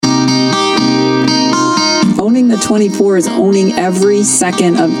the 24 is owning every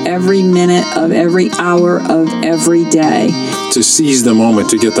second of every minute of every hour of every day. To seize the moment,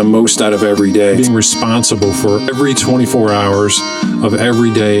 to get the most out of every day. Being responsible for every 24 hours of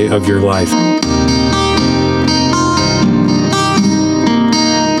every day of your life.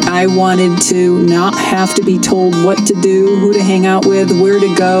 I wanted to not have to be told what to do, who to hang out with, where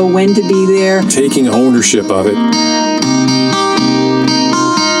to go, when to be there. Taking ownership of it.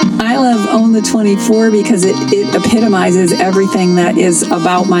 I love Own the 24 because it epitomizes everything that is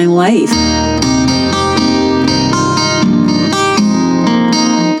about my life.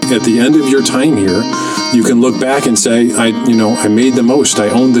 At the end of your time here, you can look back and say, I made the most. I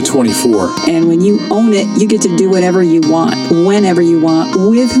owned the 24. And when you own it, you get to do whatever you want, whenever you want,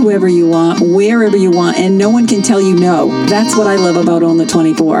 with whoever you want, wherever you want, and no one can tell you no. That's what I love about Own the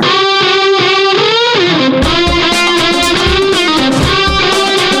 24.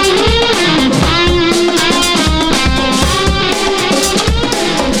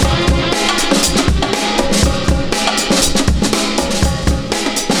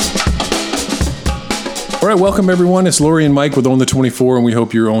 All right, welcome everyone. It's Lori and Mike with Own the 24, and we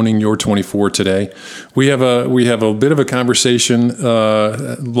hope you're owning your 24 today. We have a bit of a conversation,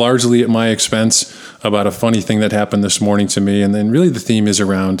 largely at my expense, about a funny thing that happened this morning to me, and then really the theme is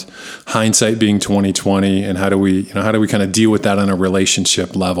around hindsight being 20/20, and how do we kind of deal with that on a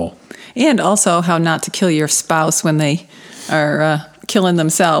relationship level, and also how not to kill your spouse when they are killing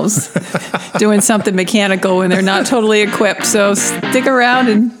themselves, doing something mechanical when they're not totally equipped. So stick around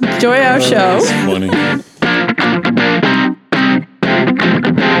and enjoy our show. That's funny.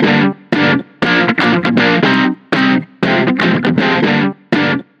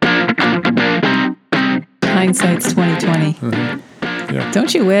 Hindsight's 20/20. Mm-hmm. Yeah.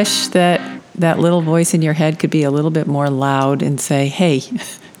 Don't you wish that little voice in your head could be a little bit more loud and say, hey,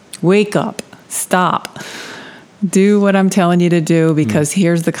 wake up, stop, do what I'm telling you to do, because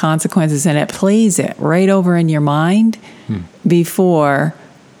here's the consequences, and it plays it right over in your mind before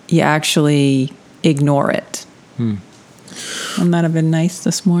you actually ignore it. Wouldn't that have been nice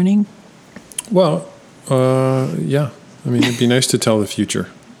this morning? Well, yeah. I mean, it'd be nice to tell the future,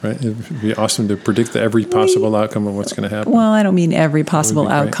 right? It'd be awesome to predict every possible outcome of what's going to happen. Well, I don't mean every possible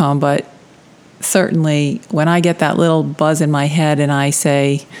outcome, but certainly when I get that little buzz in my head and I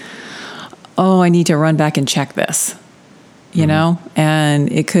say, oh, I need to run back and check this, you know?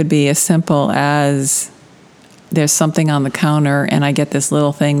 And it could be as simple as there's something on the counter and I get this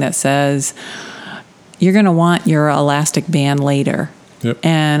little thing that says, you're going to want your elastic band later. Yep.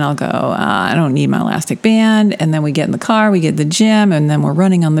 And I'll go, I don't need my elastic band. And then we get in the car, we get to the gym, and then we're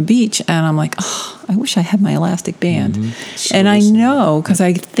running on the beach. And I'm like, oh, I wish I had my elastic band. So and I know, because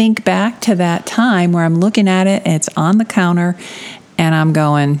I think back to that time where I'm looking at it and it's on the counter and I'm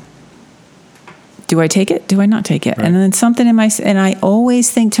going, do I take it? Do I not take it? Right. And then something and I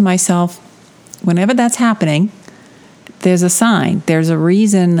always think to myself, whenever that's happening, there's a sign. There's a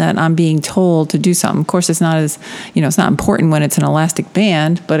reason that I'm being told to do something. Of course, it's not as, it's not important when it's an elastic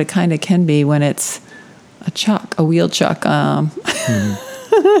band, but it kind of can be when it's a wheel chuck to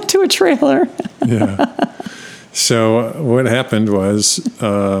a trailer. Yeah. So what happened was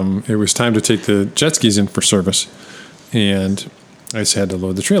it was time to take the jet skis in for service, and I just had to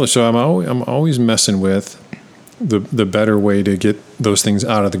load the trailer. So I'm always messing with the better way to get those things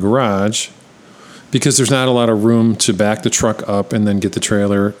out of the garage, because there's not a lot of room to back the truck up and then get the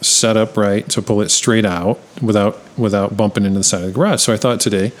trailer set up right to pull it straight out without bumping into the side of the garage. So I thought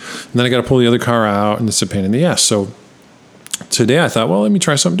today, and then I got to pull the other car out, and it's a pain in the ass. So today I thought, well, let me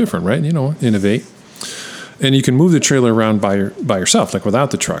try something different, right? Innovate. And you can move the trailer around by yourself, like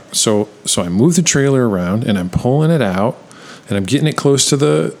without the truck. So I move the trailer around and I'm pulling it out, and I'm getting it close to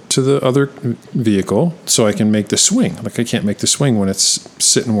the other vehicle so I can make the swing. Like I can't make the swing when it's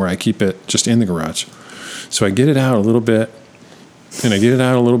sitting where I keep it just in the garage. So I get it out a little bit, and I get it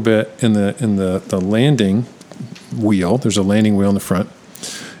out a little bit in the landing wheel. There's a landing wheel in the front.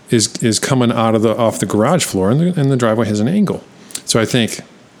 Is coming off the garage floor, and the driveway has an angle. So I think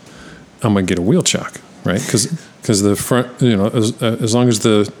I'm gonna get a wheel chuck, right? Because the front, as long as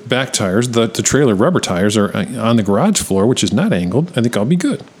the back tires, the trailer rubber tires are on the garage floor, which is not angled, I think I'll be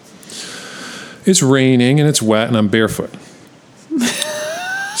good. It's raining and it's wet and I'm barefoot.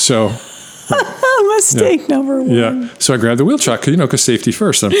 So mistake number one. Yeah. So I grabbed the wheel chuck, because safety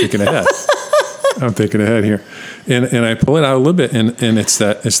first. I'm thinking ahead. I'm thinking ahead here, and I pull it out a little bit, and it's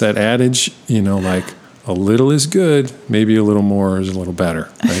that adage, like a little is good, maybe a little more is a little better,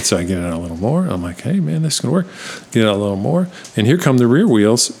 right? So I get it out a little more. I'm like, hey man, this is gonna work. Get it out a little more, and here come the rear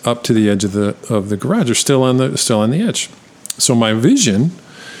wheels up to the edge of the garage. They're still on the edge. So my vision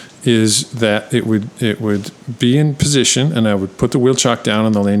is that it would be in position, and I would put the wheel chock down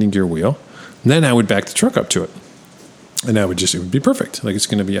on the landing gear wheel, and then I would back the truck up to it, and it would be perfect. Like, it's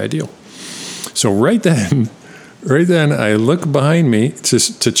going to be ideal. So right then, I look behind me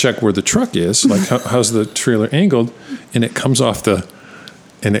to check where the truck is, like how's the trailer angled, and it comes off the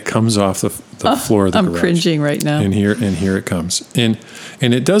floor of the garage. I'm cringing right now. And here it comes, and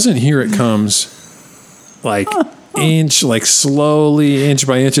it doesn't. Here it comes, like slowly, inch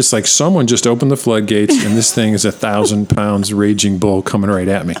by inch. It's like someone just opened the floodgates, and this thing is 1,000 pounds raging bull coming right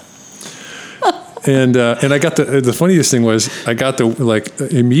at me. And I got the funniest thing was I got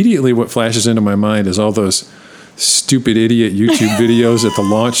immediately what flashes into my mind is all those stupid idiot YouTube videos at the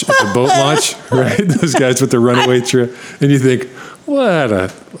boat launch, right? Those guys with the runaway trip, and you think, what a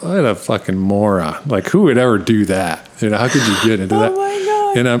fucking moron! Like, who would ever do that? How could you get into that? Oh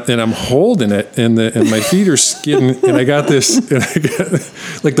my God. And I'm holding it, and my feet are skidding, and I got this, and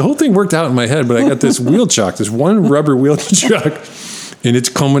like the whole thing worked out in my head, but I got this wheel chock, this one rubber wheel chock, and it's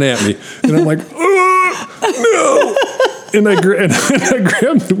coming at me, and I'm like, oh, no. And I grab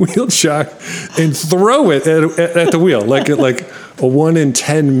the wheel chock and throw it at the wheel, like a 1 in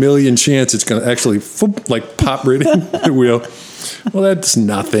 10 million chance it's going to actually pop right in the wheel. Well, that's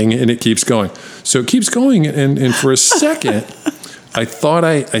nothing, and it keeps going. So it keeps going, and for a second, I thought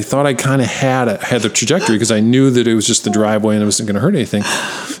I kind of had the trajectory because I knew that it was just the driveway and it wasn't going to hurt anything.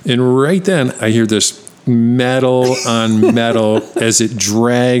 And right then, I hear this metal on metal as it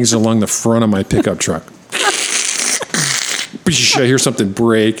drags along the front of my pickup truck. I hear something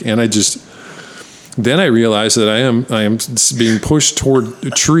break, and then I realize that I am being pushed toward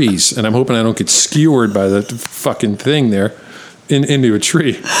trees, and I'm hoping I don't get skewered by the fucking thing there into a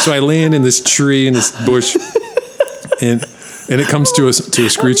tree. So I land in this tree, in this bush, and it comes to a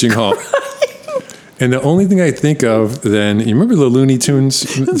screeching halt. And the only thing I think of then, you remember the Looney Tunes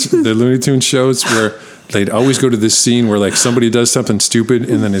shows where they'd always go to this scene where like somebody does something stupid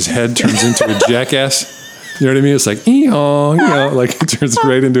and then his head turns into a jackass. You know what I mean? It's like, like it turns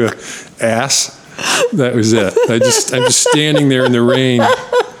right into an ass. That was it. I'm just standing there in the rain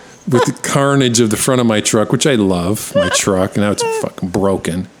with the carnage of the front of my truck, which I love, my truck, and now it's fucking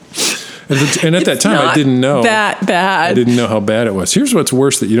broken. And at that time, I didn't know that bad. I didn't know how bad it was. Here's what's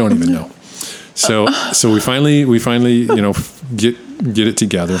worse that you don't even know. So we finally, get it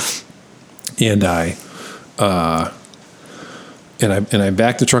together, and I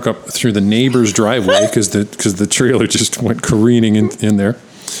backed the truck up through the neighbor's driveway because the trailer just went careening in there.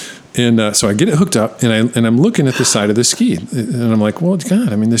 And so I get it hooked up, and I'm looking at the side of the ski, and I'm like, well,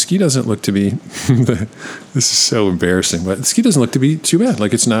 God, I mean, the ski doesn't look to be. This is so embarrassing, but the ski doesn't look to be too bad.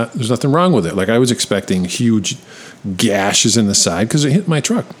 Like, it's not. There's nothing wrong with it. Like, I was expecting huge gashes in the side because it hit my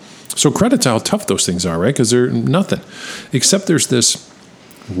truck. So credit to how tough those things are, right? Because they're nothing, except there's this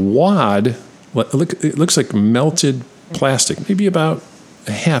wad. It looks like melted plastic, maybe about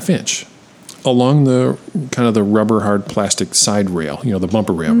a half inch, along the kind of the rubber hard plastic side rail, the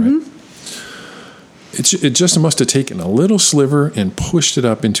bumper rail, right? It just must have taken a little sliver and pushed it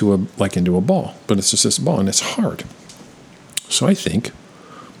up into a ball, but it's just this ball and it's hard. So I think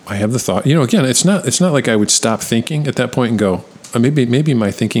I have the thought, again, it's not like I would stop thinking at that point and go, maybe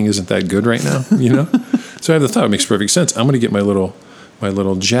my thinking isn't that good right now, So I have the thought, it makes perfect sense. I'm going to get my little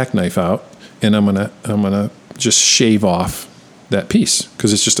jackknife out, and I'm gonna just shave off that piece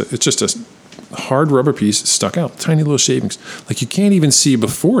because it's just a hard rubber piece stuck out, tiny little shavings. Like, you can't even see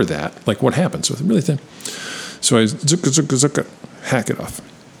before that, like, what happens with it, really thin. So I hack it off.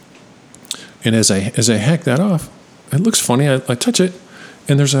 And as I hack that off, it looks funny. I touch it,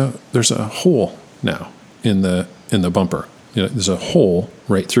 and there's a hole now in the bumper. There's a hole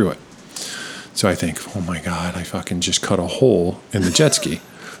right through it. So I think, oh my God, I fucking just cut a hole in the jet ski.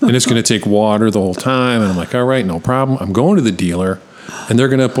 And it's going to take water the whole time. And I'm like, all right, no problem. I'm going to the dealer, and they're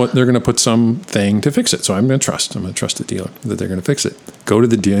going to put something to fix it. So I'm going to trust the dealer that they're going to fix it. Go to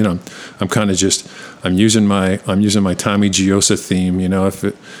the dealer. I'm kind of I'm using my Tommy Giosa theme.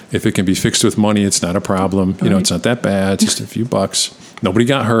 If it can be fixed with money, it's not a problem. Right. It's not that bad. It's just a few bucks. Nobody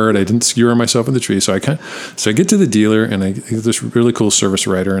got hurt. I didn't skewer myself in the tree. So I get to the dealer, and I get this really cool service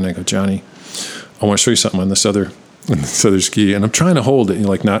writer, and I go, Johnny, I want to show you something on this other ski, and I'm trying to hold it,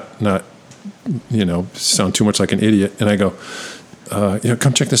 not sound too much like an idiot. And I go,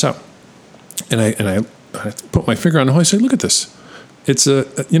 come check this out. And I put my finger on the hole. I say, look at this. It's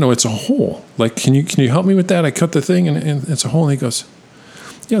it's a hole. Like, can you help me with that? I cut the thing, and it's a hole. And he goes,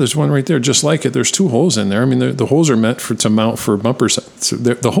 yeah, there's one right there just like it. There's 2 holes in there. I mean, the holes are meant to mount for bumpers. So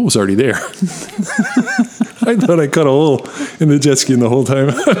the hole's already there. I thought I cut a hole in the jet ski the whole time.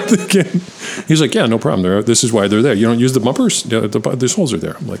 I'm thinking, he's like, yeah, no problem. This is why they're there. You don't use the bumpers? These holes are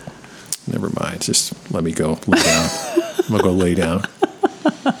there. I'm like, never mind. Just let me go lay down. I'm going to go lay down.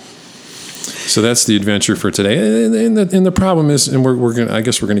 So that's the adventure for today. And the problem is, and we're going. I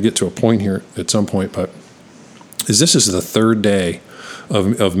guess we're going to get to a point here at some point, but this is the 3rd day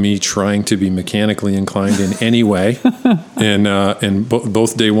of me trying to be mechanically inclined in any way, and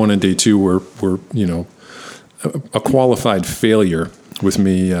both day 1 and day 2 were a qualified failure with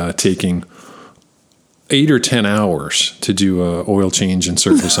me taking 8 or 10 hours to do a oil change and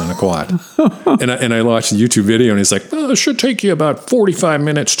service on a quad. And I watched a YouTube video, and he's like, it should take you about 45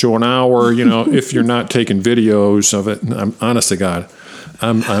 minutes to an hour, if you're not taking videos of it. And I'm honest to God,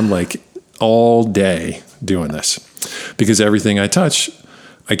 I'm like all day doing this because everything I touch,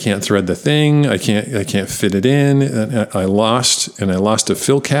 I can't thread the thing. I can't fit it in. And I lost a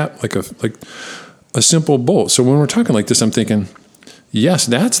fill cap, like a simple bolt. So when we're talking like this, I'm thinking, yes,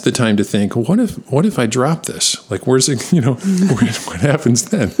 that's the time to think, what if I drop this? Like, where's it, what happens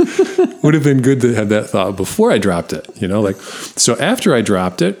then? Would have been good to have that thought before I dropped it, so after I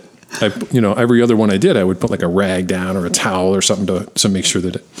dropped it, every other one I did, I would put like a rag down or a towel or something to make sure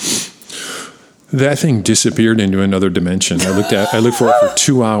that that thing disappeared into another dimension. I looked for it for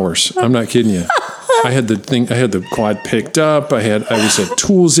 2 hours. I'm not kidding you. I had the quad picked up. I had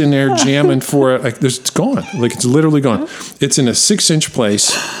tools in there jamming for it. It's gone. Like, it's literally gone. It's in a 6-inch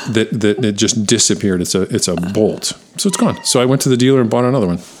place that it just disappeared. It's a bolt. So it's gone. So I went to the dealer and bought another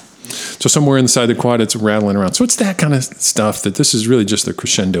one. So somewhere inside the quad, it's rattling around. So it's that kind of stuff that this is really just the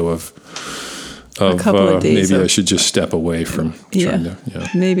crescendo of maybe I should just step away from trying to. Yeah.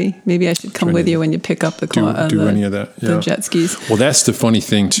 Maybe I should come with you when you pick up the do any of that. Yeah. The jet skis. Well, that's the funny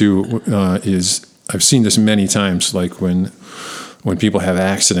thing too. Is I've seen this many times, like when people have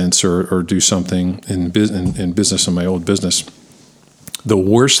accidents or do something in business, in my old business, the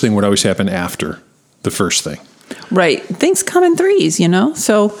worst thing would always happen after the first thing. Right. Things come in threes,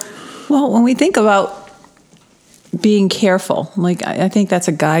 So, well, when we think about being careful, like I think that's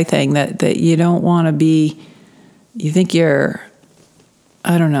a guy thing that you don't want to be, you think you're,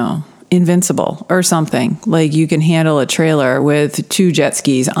 I don't know, invincible or something. Like you can handle a trailer with 2 jet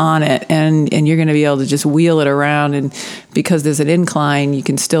skis on it and you're going to be able to just wheel it around. And because there's an incline, you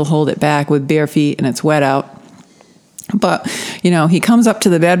can still hold it back with bare feet and it's wet out. But, he comes up to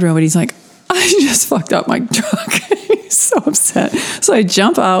the bedroom and he's like, I just fucked up my truck. He's so upset. So I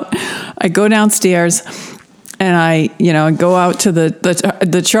jump out, I go downstairs and I go out to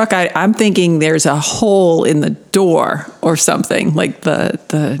the truck. I'm thinking there's a hole in the door or something, like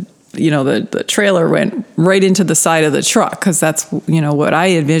the trailer went right into the side of the truck because that's, what I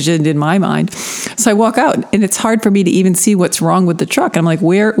envisioned in my mind. So I walk out and it's hard for me to even see what's wrong with the truck. I'm like,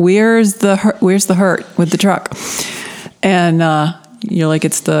 where's the hurt with the truck? And you're like,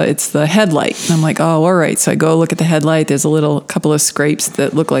 it's the headlight. And I'm like, oh, all right. So I go look at the headlight. There's a couple of scrapes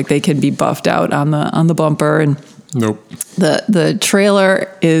that look like they can be buffed out on the bumper. And nope. The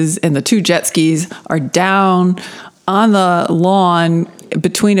trailer and the 2 jet skis are down on the lawn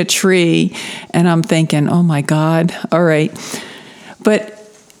between a tree. And I'm thinking, oh my God. All right. But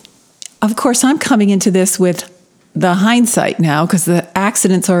of course I'm coming into this with the hindsight now because the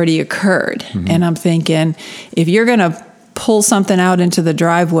accident's already occurred. Mm-hmm. And I'm thinking, if you're going to pull something out into the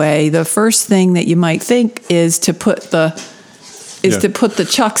driveway, the first thing that you might think is to put the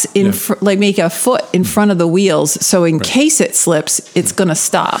chucks in, make a foot in front of the wheels. So in case it slips, it's going to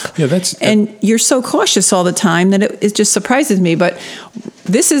stop. Yeah, and you're so cautious all the time that it just surprises me. But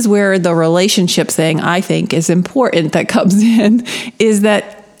this is where the relationship thing I think is important that comes in, is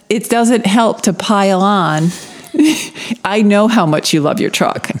that it doesn't help to pile on. I know how much you love your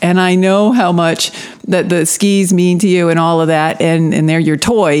truck and I know how much that the skis mean to you and all of that. And they're your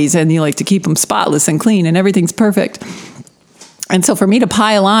toys and you like to keep them spotless and clean and everything's perfect. And so for me to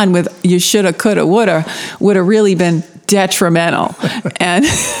pile on with you shoulda, coulda, woulda, would have really been detrimental. and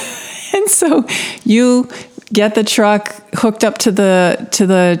so you get the truck hooked up to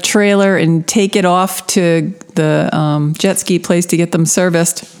the trailer and take it off to the jet ski place to get them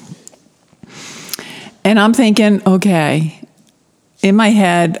serviced. And I'm thinking, okay, in my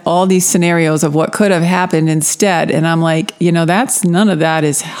head, all these scenarios of what could have happened instead. And I'm like, none of that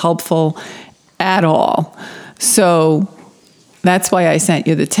is helpful at all. So that's why I sent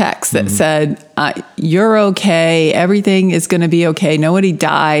you the text that said, you're okay. Everything is going to be okay. Nobody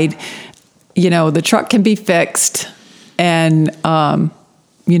died. The truck can be fixed. And,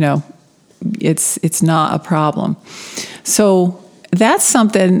 it's not a problem. So that's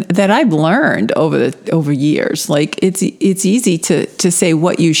something that I've learned over years. Like it's easy to say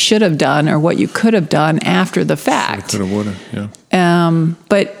what you should have done or what you could have done after the fact. Coulda, woulda, yeah.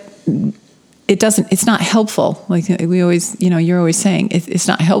 But it's not helpful. Like we always, you're always saying it's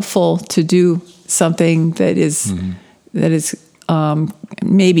not helpful to do something that is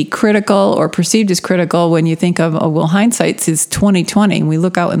maybe critical or perceived as critical when you think of, hindsight is 20/20. And we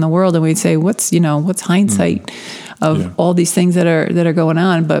look out in the world and we say, what's hindsight of all these things that are going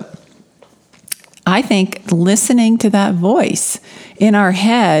on. But I think listening to that voice in our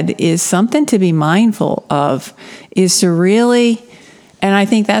head is something to be mindful of, is to really, and I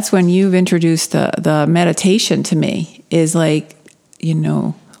think that's when you've introduced the meditation to me, is like,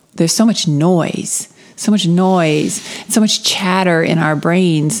 there's so much noise, so much chatter in our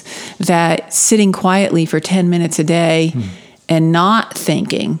brains that sitting quietly for 10 minutes a day and not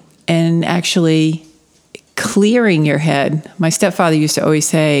thinking and actually clearing your head. My stepfather used to always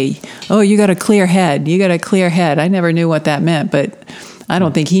say, "Oh, you got a clear head. You got a clear head." I never knew what that meant, but I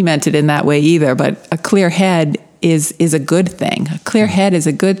don't think he meant it in that way either. But a clear head is a good thing. A clear head is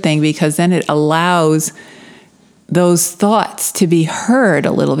a good thing because then it allows those thoughts to be heard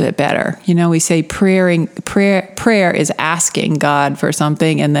a little bit better. We say prayer is asking God for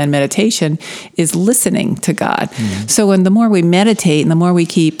something, and then meditation is listening to God. Mm-hmm. So when the more we meditate and the more we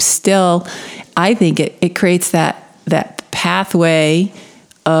keep still, I think it creates that pathway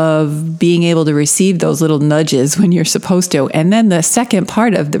of being able to receive those little nudges when you're supposed to. And then the second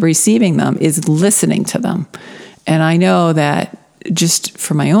part of the receiving them is listening to them. And I know that just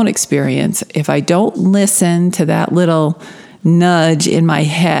from my own experience, if I don't listen to that little nudge in my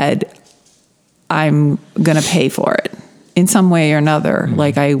head, I'm going to pay for it in some way or another. Mm-hmm.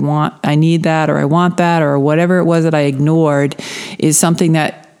 Like I need that, or I want that, or whatever it was that I ignored is something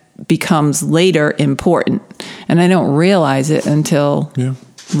that becomes later important. And I don't realize it until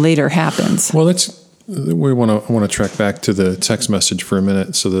later happens. Well, we want to track back to the text message for a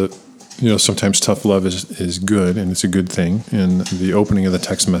minute. So that, sometimes tough love is good, and it's a good thing. And the opening of the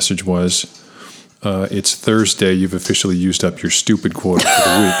text message was, it's Thursday. You've officially used up your stupid quota for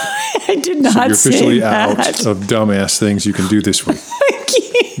the week. I did not say that. So you're officially out of dumbass things you can do this week.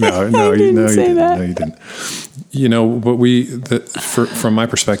 No, you didn't. But from my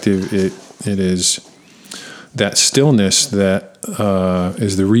perspective, it is that stillness that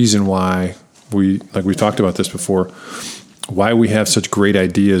is the reason why we talked about this before, why we have such great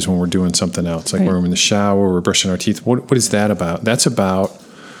ideas when we're doing something else, like when we're in the shower or brushing our teeth. What is that about? That's about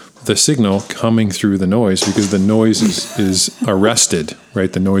the signal coming through the noise, because the noise is arrested,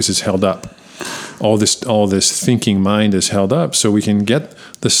 right? The noise is held up. All this thinking mind is held up, so we can get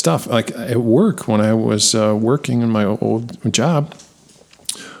the stuff. Like at work, when I was working in my old job,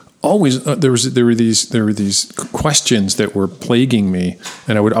 always there were these questions that were plaguing me,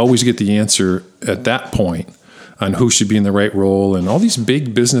 and I would always get the answer at that point on who should be in the right role, and all these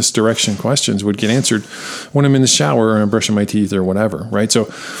big business direction questions would get answered when I'm in the shower or I'm brushing my teeth or whatever, right? So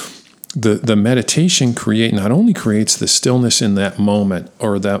the meditation not only creates the stillness in that moment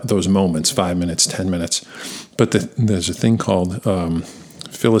or those moments, 5 minutes, 10 minutes, but there's a thing called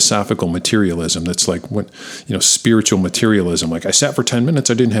philosophical materialism. That's like spiritual materialism. Like I sat for 10 minutes,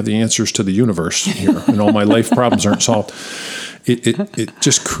 I didn't have the answers to the universe here, and all my life problems aren't solved. It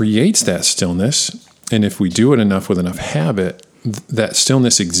just creates that stillness. And if we do it enough with enough habit, that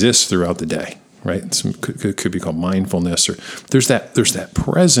stillness exists throughout the day, right? It could be called mindfulness, or there's that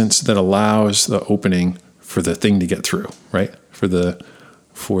presence that allows the opening for the thing to get through, right? For the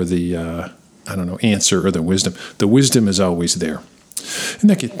answer or the wisdom. The wisdom is always there, and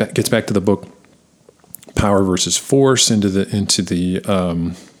that gets back to the book Power versus Force, into the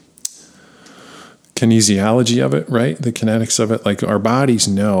kinesiology of it, right? The kinetics of it. Like our bodies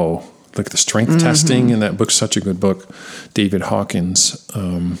know. Like the strength testing, and that book's such a good book. David Hawkins,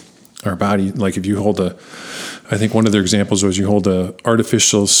 our body, like if you hold I think one of their examples was you hold a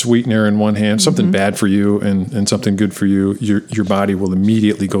artificial sweetener in one hand, something bad for you and something good for you, your body will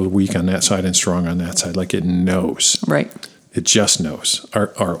immediately go weak on that side and strong on that side. Like it knows. Right. It just knows.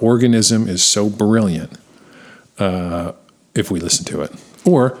 Our organism is so brilliant if we listen to it.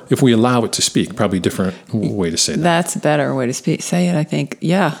 Or if we allow it to speak, probably a different way to say that. That's a better way to say it, I think.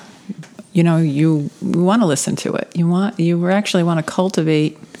 Yeah. You want to listen to it. You actually want to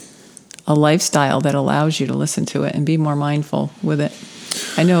cultivate a lifestyle that allows you to listen to it and be more mindful with it.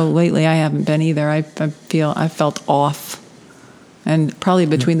 I know lately I haven't been either. I felt off, and probably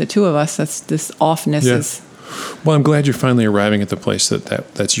between the two of us, this offness is. Well, I'm glad you're finally arriving at the place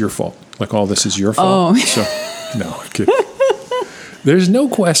that's your fault. Like all this is your fault. Oh, so no, I'm kidding. There's no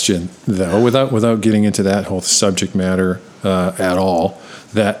question, though, without getting into that whole subject matter at all,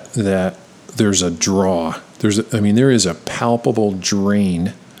 that there's a draw. There is a palpable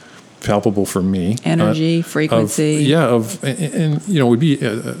drain, palpable for me. Energy, frequency. And would be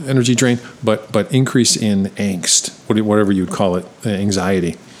energy drain, but increase in angst, whatever you'd call it,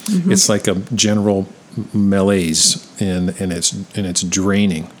 anxiety. Mm-hmm. It's like a general malaise, and it's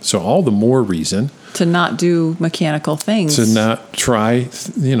draining. So all the more reason to not do mechanical things. To not try,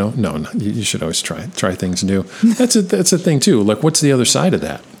 you should always try things new. That's a thing too. Like, what's the other side of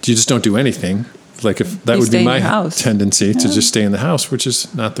that? You just don't do anything. Like, if that would be my tendency to just stay in the house, which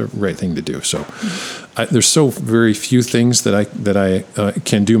is not the right thing to do. So there's so very few things that I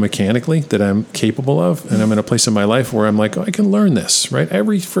can do mechanically that I'm capable of. And I'm in a place in my life where I'm like, I can learn this, right?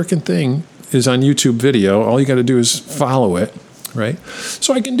 Every freaking thing is on YouTube video. All you got to do is follow it, right?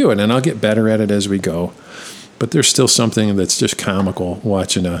 So I can do it, and I'll get better at it as we go. But there's still something that's just comical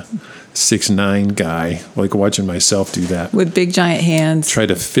watching a 6'9" guy, like watching myself do that. With big giant hands. Try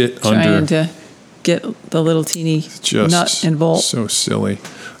to fit trying to get the little teeny nut and bolt. So silly.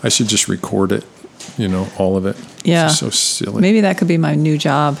 I should just record it, all of it. Yeah. It's just so silly. Maybe that could be my new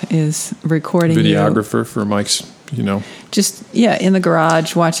job, is recording videographer for Mike's, Just, in the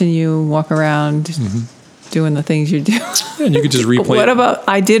garage, watching you walk around, doing the things you do. Yeah, and you could just replay What about,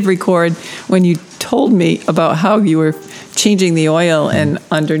 I did record when you told me about how you were changing the oil and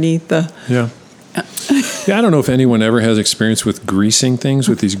underneath the... Yeah. Yeah, I don't know if anyone ever has experience with greasing things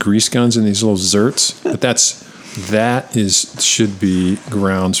with these grease guns and these little zerts, but that should be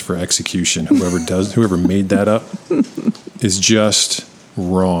grounds for execution. Whoever made that up is just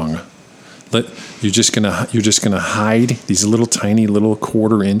wrong. You're just gonna hide these little tiny little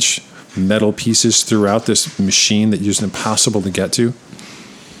 1/4-inch metal pieces throughout this machine that is impossible to get to.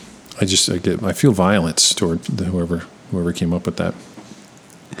 I feel violence toward whoever came up with that.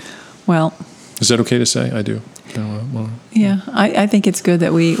 Well, is that okay to say? I do. Yeah, I think it's good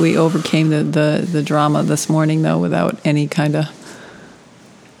that we overcame the drama this morning, though, without any kind of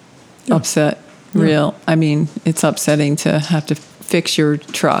upset. Real. I mean, it's upsetting to have to fix your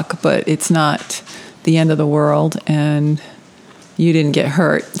truck, but it's not the end of the world, and you didn't get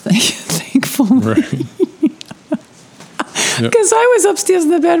hurt. Thankfully. Right. Because I was upstairs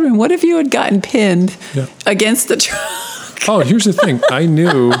in the bedroom. What if you had gotten pinned against the truck? Oh, here's the thing. I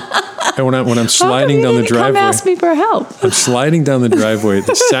knew when I'm sliding down the driveway. Come ask me for help. I'm sliding down the driveway.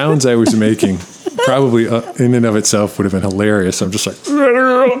 The sounds I was making probably in and of itself would have been hilarious. I'm just like,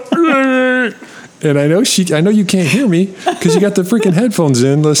 and I know you can't hear me because you got the freaking headphones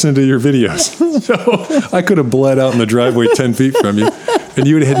in listening to your videos. So I could have bled out in the driveway 10 feet from you, and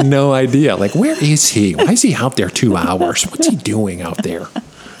you would have had no idea. Like, where is he? Why is he out there 2 hours? What's he doing out there?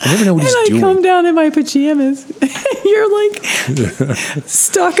 I never know what he's doing. I come down in my pajamas. You're like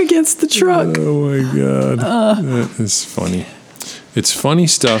stuck against the truck. Oh my God. That is funny. It's funny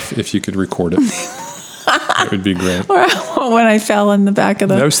stuff if you could record it. That would be great. Or when I fell in the back of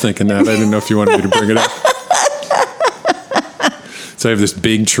the... I was thinking that. I didn't know if you wanted me to bring it up. So I have this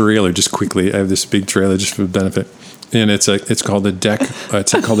big trailer, just quickly. I have this big trailer just for the benefit. And it's called a deck.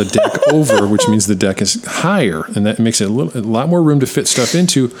 It's called a deck over, which means the deck is higher, and that makes it a lot more room to fit stuff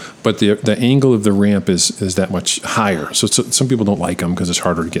into. But the angle of the ramp is that much higher. So some people don't like them because it's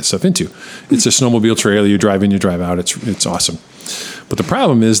harder to get stuff into. It's a snowmobile trailer. You drive in, you drive out. It's awesome. But the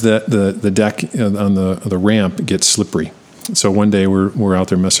problem is that the deck on the ramp gets slippery. So one day we're out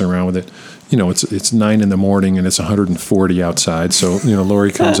there messing around with it. It's 9 a.m. and it's 140 outside. So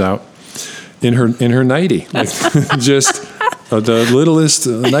Lori comes out in her nightie, like just the littlest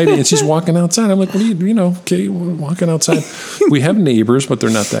nightie, and she's walking outside. I'm like, what are you okay, we're walking outside. We have neighbors, but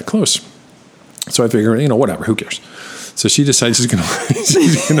they're not that close. So I figure, whatever, who cares? So she decides she's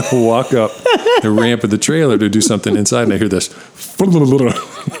gonna walk up the ramp of the trailer to do something inside, and I hear this,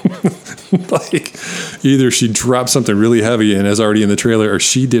 like either she dropped something really heavy and is already in the trailer, or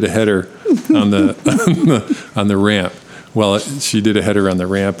she did a header on the ramp. Well, she did a header on the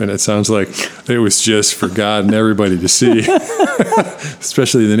ramp, and it sounds like it was just for God and everybody to see,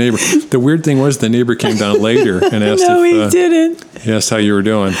 especially the neighbor. The weird thing was the neighbor came down later and asked he didn't. He asked how you were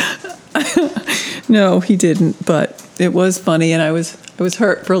doing. No, he didn't, but it was funny, and I was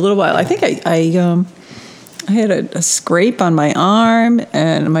hurt for a little while. I think I had a scrape on my arm,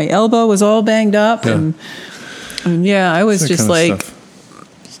 and my elbow was all banged up, and I was just like,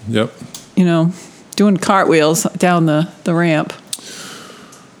 stuff. Yep. Doing cartwheels down the ramp.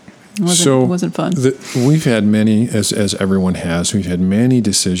 It wasn't fun. We've had many, as everyone has, we've had many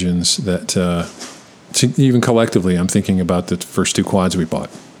decisions that, even collectively, I'm thinking about the first 2 quads we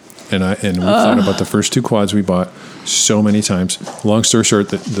bought. And we thought about the first 2 quads we bought so many times. Long story short,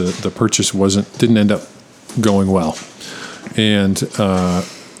 the purchase didn't end up going well. And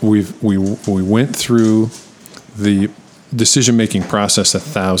we went through the decision-making process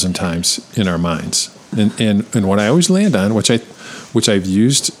 1,000 times in our minds. And what I always land on, which I've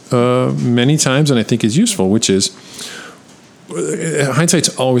used many times and I think is useful, which is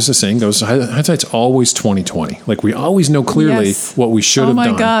hindsight's always, the saying goes, hindsight's always 20/20. Like, we always know clearly what we should have done.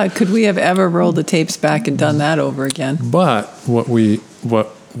 Oh my God, could we have ever rolled the tapes back and done that over again? But what we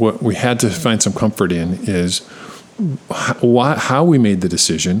had to find some comfort in is how we made the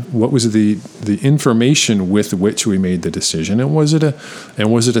decision. What was the information with which we made the decision, and was it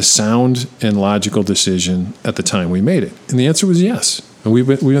a sound and logical decision at the time we made it? And the answer was yes. And we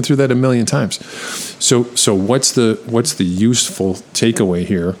went through that a million times. So what's the useful takeaway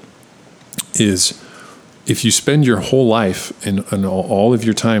here is, if you spend your whole life and all of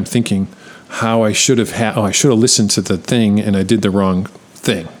your time thinking how I should have listened to the thing and I did the wrong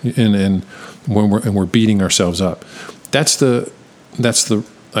thing, and we're beating ourselves up, that's the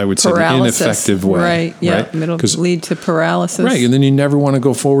I would say paralysis. The ineffective way. Right. Yeah. Right? It'll lead to paralysis. Right. And then you never want to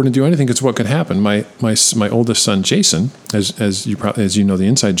go forward and do anything, because what could happen? My oldest son, Jason, as you know the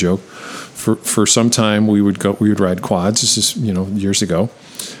inside joke, for some time we would ride quads. This is, years ago.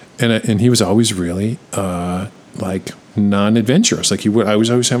 And he was always really, like, non-adventurous. Like, I was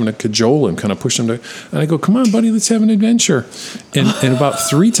always having to cajole him, kind of push him to, and I go, "Come on, buddy, let's have an adventure." And about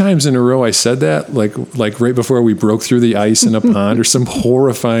 3 times in a row I said that, like right before we broke through the ice in a pond or some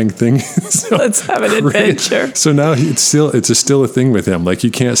horrifying thing. So, let's have an adventure. So now it's still a thing with him. Like,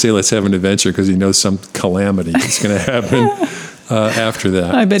 you can't say let's have an adventure because he knows some calamity is going to happen after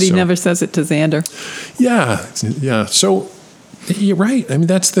that. I bet he never says it to Xander. Yeah. So you're right. I mean,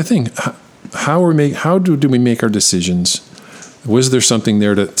 that's the thing. How do we make our decisions? Was there something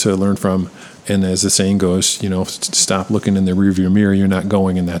there to learn from? And as the saying goes, stop looking in the rearview mirror. You're not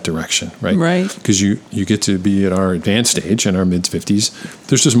going in that direction, right? Right. Because you get to be at our advanced age, in our mid-50s.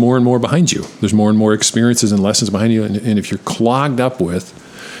 There's just more and more behind you. There's more and more experiences and lessons behind you. And if you're clogged up with,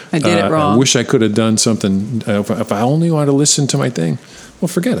 I did it wrong. I wish I could have done something. If I only wanted to listen to my thing. Well,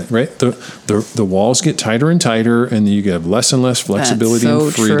 forget it, right? The walls get tighter and tighter, and you get less and less flexibility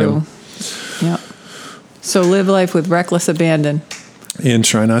and freedom. True. Yeah. So live life with reckless abandon. And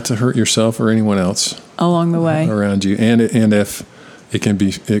try not to hurt yourself or anyone else along the way around you. And if it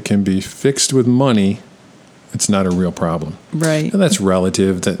can be fixed with money, it's not a real problem. Right. And that's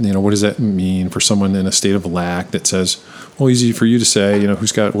relative. That, what does that mean for someone in a state of lack that says, well, easy for you to say,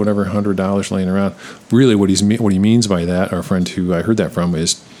 who's got whatever $100 laying around. Really, what he means by that, our friend who I heard that from,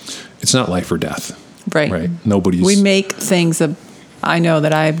 is it's not life or death. Right. Right. Nobody's. We make things. I know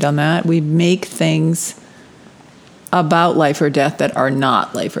that I've done that. We make things about life or death that are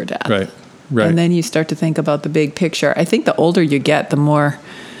not life or death. Right. And then you start to think about the big picture. I think the older you get, the more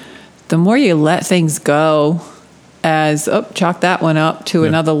you let things go as, chalk that one up to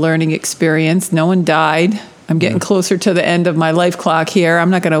another learning experience. No one died. I'm getting closer to the end of my life clock here. I'm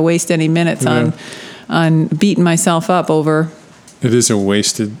not going to waste any minutes on beating myself up over. It's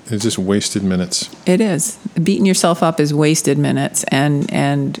just wasted minutes. It is. Beating yourself up is wasted minutes,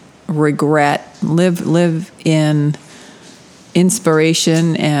 and regret. Live in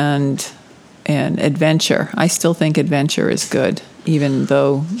inspiration and adventure. I still think adventure is good, even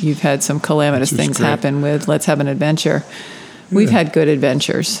though you've had some calamitous things happen with let's have an adventure. We've had good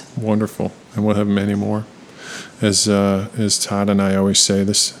adventures. Wonderful. And we'll have many more. As Todd and I always say,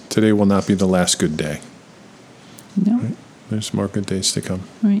 today will not be the last good day. No. Right? There's more good days to come.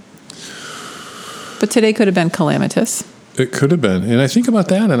 Right. But today could have been calamitous. It could have been. And I think about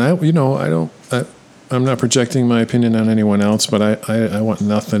that, and I'm not projecting my opinion on anyone else, but I want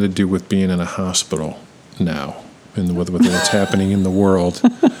nothing to do with being in a hospital now and with what's happening in the world.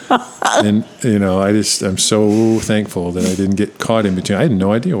 And, I'm so thankful that I didn't get caught in between. I had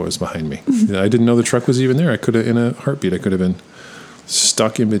no idea what was behind me. I didn't know the truck was even there. I could have, in a heartbeat, I could have been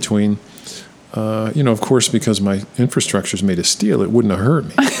stuck in between. Of course, because my infrastructure is made of steel, it wouldn't have hurt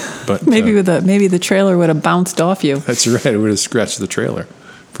me. But maybe the trailer would have bounced off you. That's right. It would have scratched the trailer,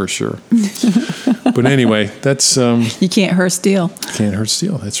 for sure. But anyway, that's you can't hurt steel. Can't hurt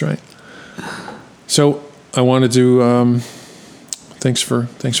steel. That's right. So I wanted to thanks for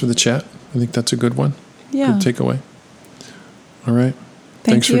the chat. I think that's a good one. Yeah. Good takeaway. All right.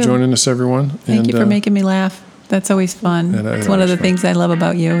 Thanks for joining us, everyone. Thank you for making me laugh. That's always fun. It's one of the things I love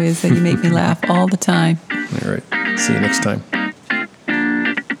about you is that you make me laugh all the time. All right. See you next time.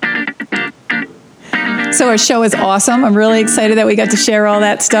 So our show is awesome. I'm really excited that we got to share all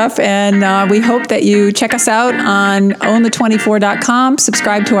that stuff. And we hope that you check us out on ownthe24.com,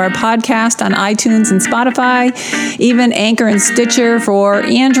 subscribe to our podcast on iTunes and Spotify, even Anchor and Stitcher for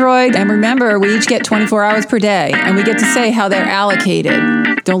Android. And remember, we each get 24 hours per day, and we get to say how they're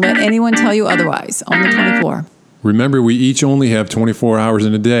allocated. Don't let anyone tell you otherwise. Own the 24. Remember, we each only have 24 hours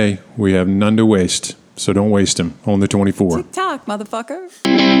in a day. We have none to waste. So don't waste them. Own the 24. TikTok, motherfucker.